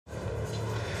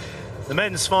The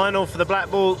men's final for the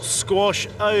Black Ball Squash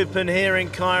Open here in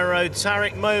Cairo.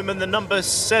 Tariq Momen, the number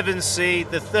 7 seed,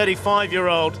 the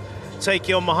 35-year-old,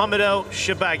 taking on Mohamed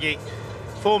ElShorbagy,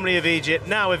 formerly of Egypt,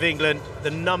 now of England, the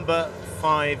number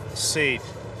 5 seed.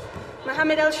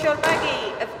 Mohamed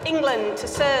ElShorbagy of England to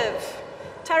serve.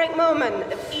 Tariq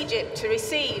Momen of Egypt to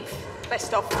receive.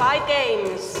 Best of 5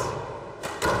 games.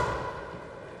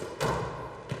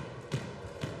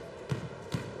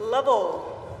 Level.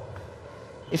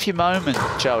 If you're Momen,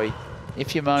 Joey,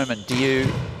 if you're Momen,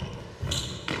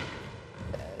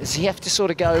 does he have to sort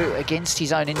of go against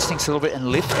his own instincts a little bit and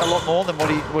lift a lot more than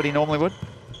what he normally would?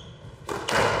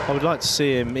 I would like to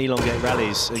see him elongate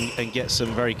rallies and get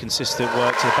some very consistent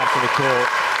work to the back of the court.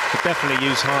 But definitely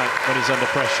use height when he's under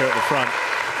pressure at the front.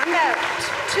 And out,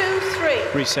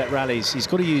 2-3. Reset rallies. He's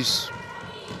got to use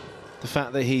the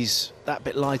fact that he's that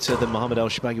bit lighter than Mohamed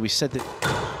ElShorbagy. We said that.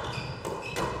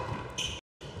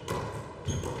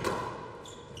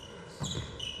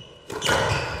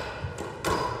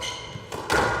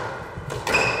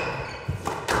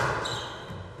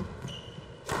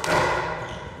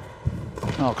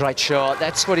 Oh, great shot.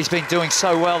 That's what he's been doing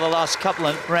so well the last couple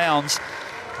of rounds.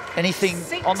 Anything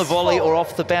on the volley or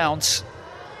off the bounce,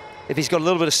 if he's got a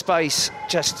little bit of space,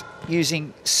 just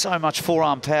using so much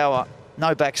forearm power,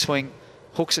 no backswing,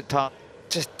 hooks it past,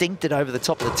 just dinked it over the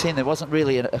top of the tin. There wasn't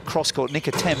really a cross-court nick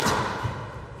attempt.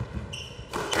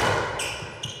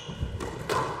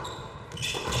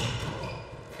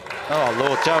 Oh,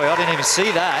 Lord, Joey, I didn't even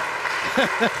see that.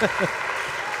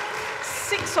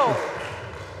 6-all.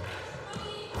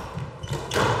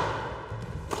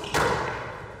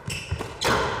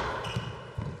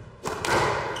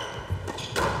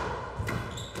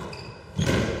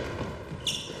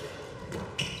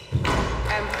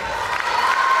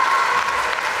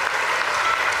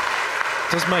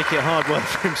 Does make it hard work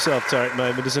for himself, Tariq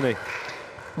Momen, doesn't he? Well,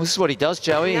 this is what he does,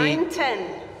 Joey.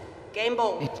 9-10, game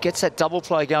ball. He gets that double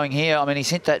play going here. I mean, he's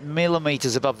hit that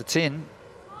millimetres above the tin,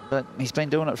 but he's been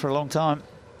doing it for a long time.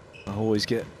 I always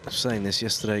get saying this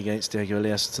yesterday against Diego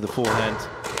Elias to the forehand.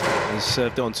 He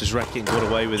served onto his racket and got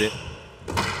away with it.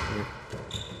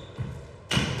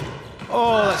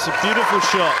 Oh, that's a beautiful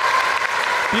shot.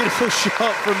 Beautiful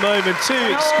shot from Momen. Two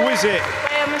exquisite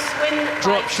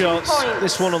drop shots.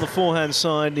 This one on the forehand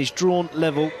side. He's drawn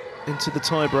level into the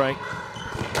tie-break.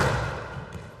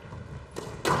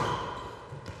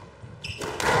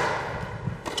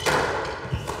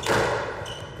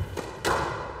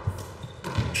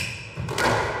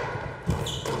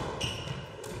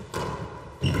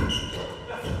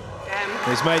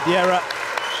 He's made the error.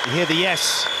 You hear the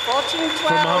yes 14-12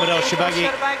 from Mohamed ElShorbagy.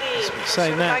 He's been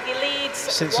saying that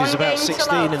since he was about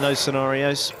 16 in those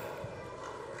scenarios.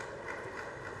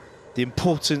 The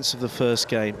importance of the first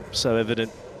game, so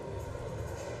evident.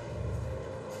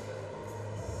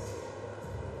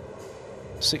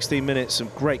 "16 minutes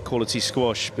of great quality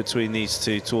squash between these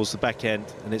two towards the back end,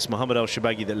 and it's Mohamed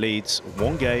ElShorbagy that leads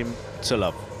 1 game to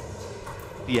love.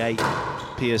 The 8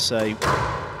 PSA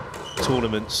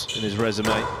tournaments in his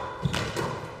resume.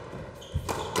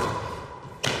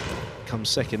 Comes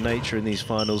second nature in these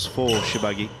finals for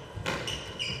Shorbagy.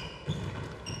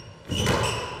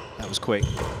 That was quick.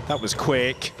 That was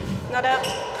quick. Not out.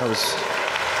 That was...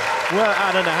 Well,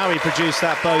 I don't know how he produced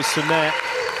that boast from there.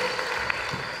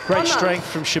 Great strength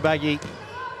from Shorbagy.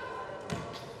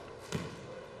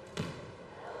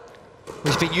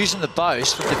 He's been using the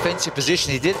boast from defensive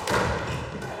position. He did.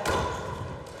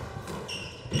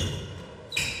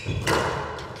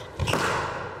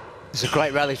 It's a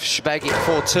great rally for Shorbagy at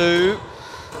 4-2.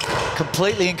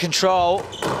 Completely in control.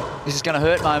 This is going to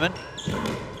hurt, Momen.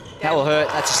 That will hurt.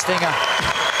 That's a stinger.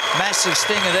 Massive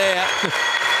stinger there.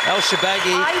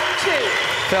 ElShorbagy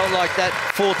felt like that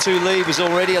 4-2 lead was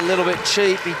already a little bit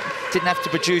cheap. He didn't have to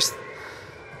produce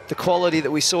the quality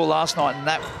that we saw last night, and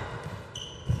that...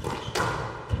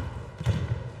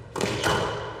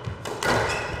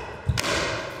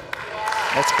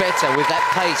 That's better with that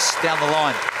pace down the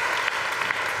line.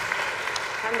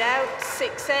 And out,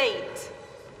 6-8.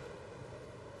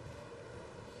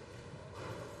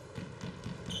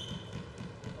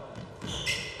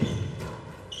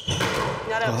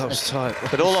 Oh, that was tight.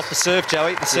 But all off the serve,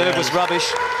 Joey. The serve was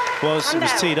rubbish. It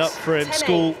was teed up for him.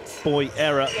 Schoolboy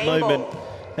error. Momen,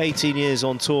 18 years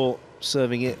on tour,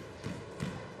 serving it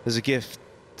as a gift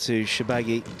to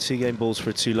Shorbagy. 2 game balls for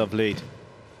a 2-love lead.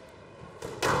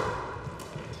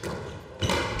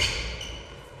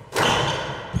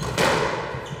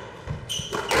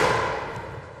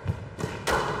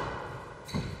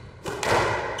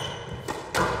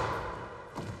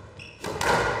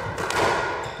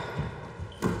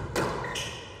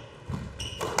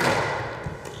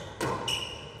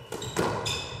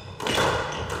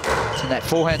 that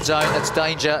forehand zone, that's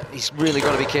danger. He's really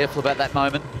got to be careful about that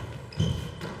moment.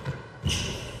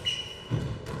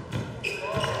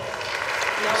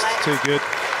 Too good.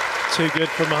 Too good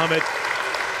for Mohamed.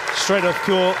 Straight off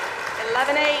court.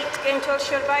 11-8, game to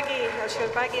ElShorbagy.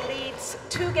 ElShorbagy leads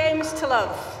 2 games to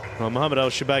love. Well, Mohamed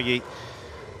ElShorbagy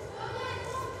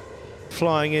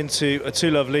flying into a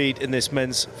 2-love lead in this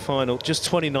men's final. Just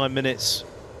 29 minutes.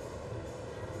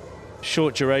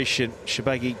 Short duration.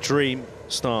 Shorbagy dream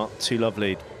start, 2-love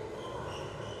lead.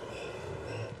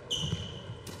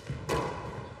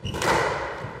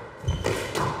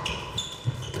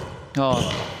 Oh,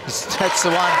 that's the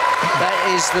one.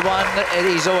 That is the one that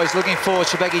he's always looking for.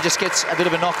 Shorbagy just gets a bit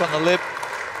of a knock on the lip.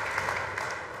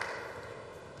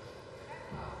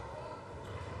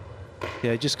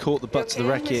 Yeah, just caught the butts of the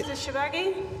racket. Mr.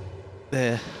 Shorbagy?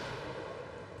 There. It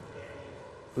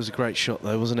was a great shot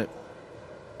though, wasn't it?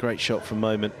 Great shot from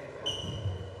Momen.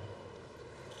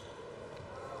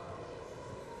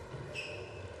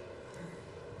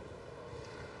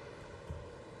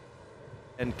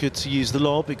 And good to use the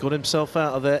lob, he got himself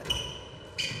out of it.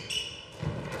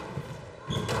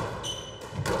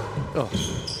 Oh.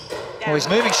 Well, he's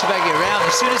moving Shorbagy around.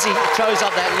 As soon as he throws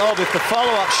up that lob, if the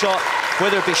follow-up shot,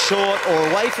 whether it be short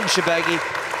or away from Shorbagy,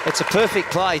 it's a perfect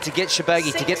play to get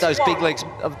Shorbagy, to get those big legs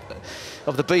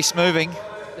of the beast moving.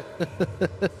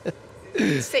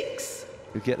 6.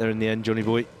 We'll get there in the end, Johnny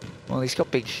boy. Well, he's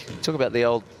got big, talk about the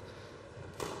old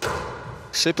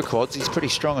super quads, he's pretty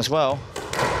strong as well,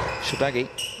 Shorbagy.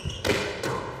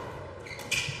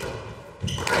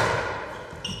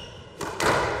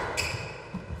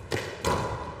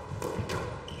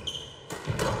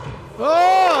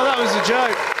 Oh, that was a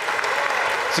joke.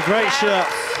 It's a great shot.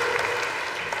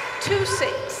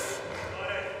 2-6.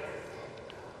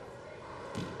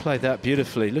 Played that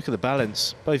beautifully. Look at the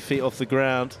balance. Both feet off the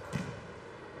ground.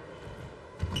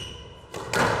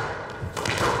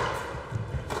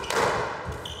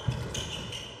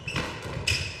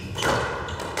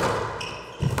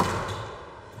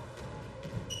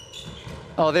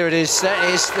 Oh, there it is. That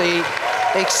is the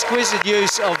exquisite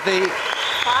use of the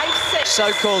 5-6.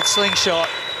 so-called slingshot.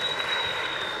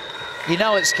 You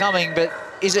know it's coming, but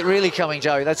is it really coming,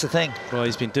 Joey? That's the thing. Well,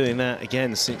 he's been doing that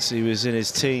again since he was in his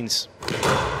teens.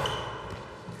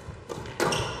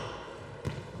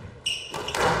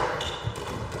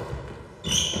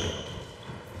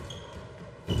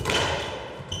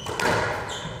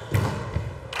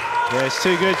 Yeah, it's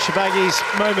too good. Shorbagy's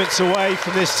moments away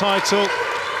from this title.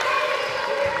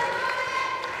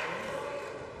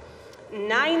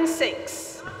 9-6.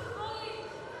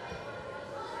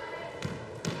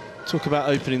 Talk about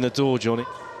opening the door, Johnny.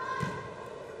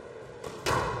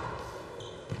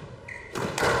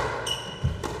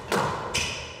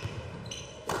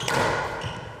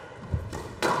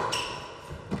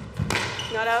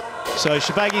 Not up. So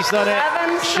Shorbagy's done it.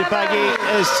 11-7. Shorbagy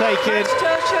has taken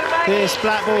this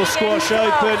Black Ball Squash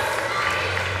Open.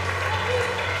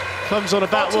 Comes on a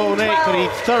bat wall, Nick, but he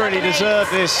thoroughly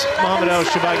deserved this, Mohamed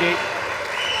ElShorbagy.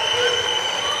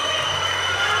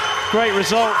 Great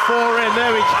result for him,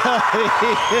 there we go.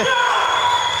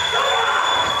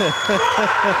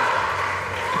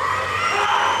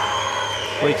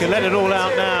 We can let it all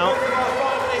out now.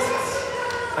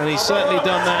 And he's certainly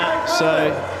done that,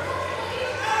 so.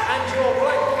 And your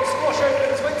Black Ball Squash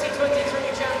Open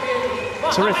 2023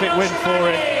 champion, Terrific win for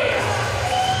him.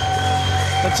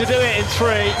 And to do it in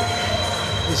 3,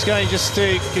 he's going just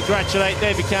to congratulate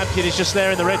David Campion, he's just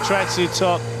there in the red tracksuit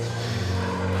top.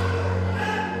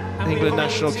 England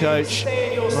national coach,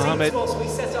 Mohamed,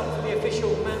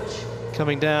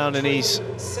 coming down, and he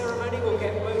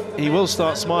will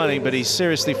start smiling, but he's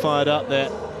seriously fired up there.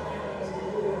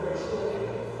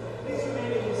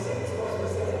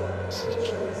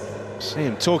 See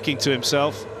him talking to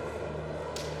himself.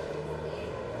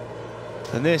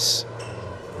 And this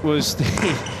was the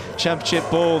championship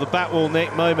ball, the bat wall,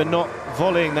 Nick. Momen not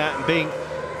volleying that and being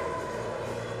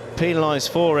penalised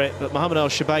for it, but Mohamed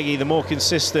ElShorbagy, the more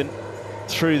consistent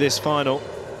through this final.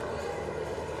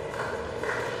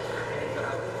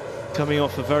 Coming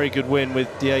off a very good win with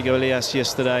Diego Elias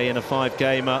yesterday in a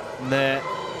 5-gamer there.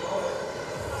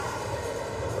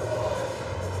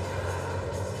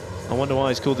 I wonder why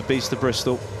he's called the Beast of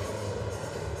Bristol.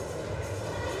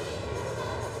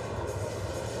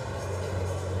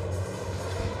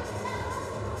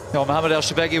 Well, Mohamed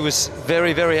ElShorbagy was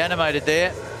very, very animated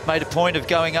there. Made a point of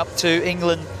going up to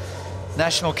England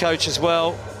national coach as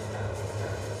well.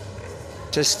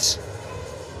 Just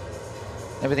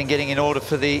everything getting in order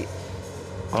for the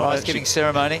prize-giving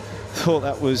ceremony. Thought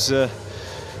that was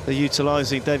They're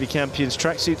utilising Davy Campion's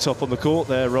tracksuit top on the court.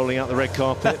 They're rolling out the red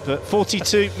carpet. But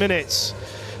 42 minutes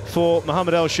for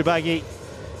Mohamed ElShorbagy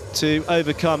to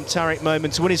overcome Tariq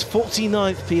Momen to win his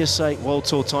 49th PSA World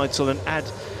Tour title and add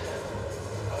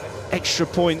extra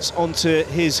points onto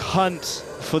his hunt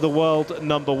for the world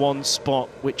 #1 spot,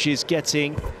 which is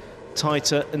getting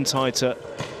tighter and tighter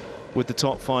with the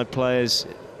top 5 players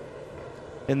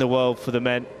in the world for the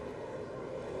men.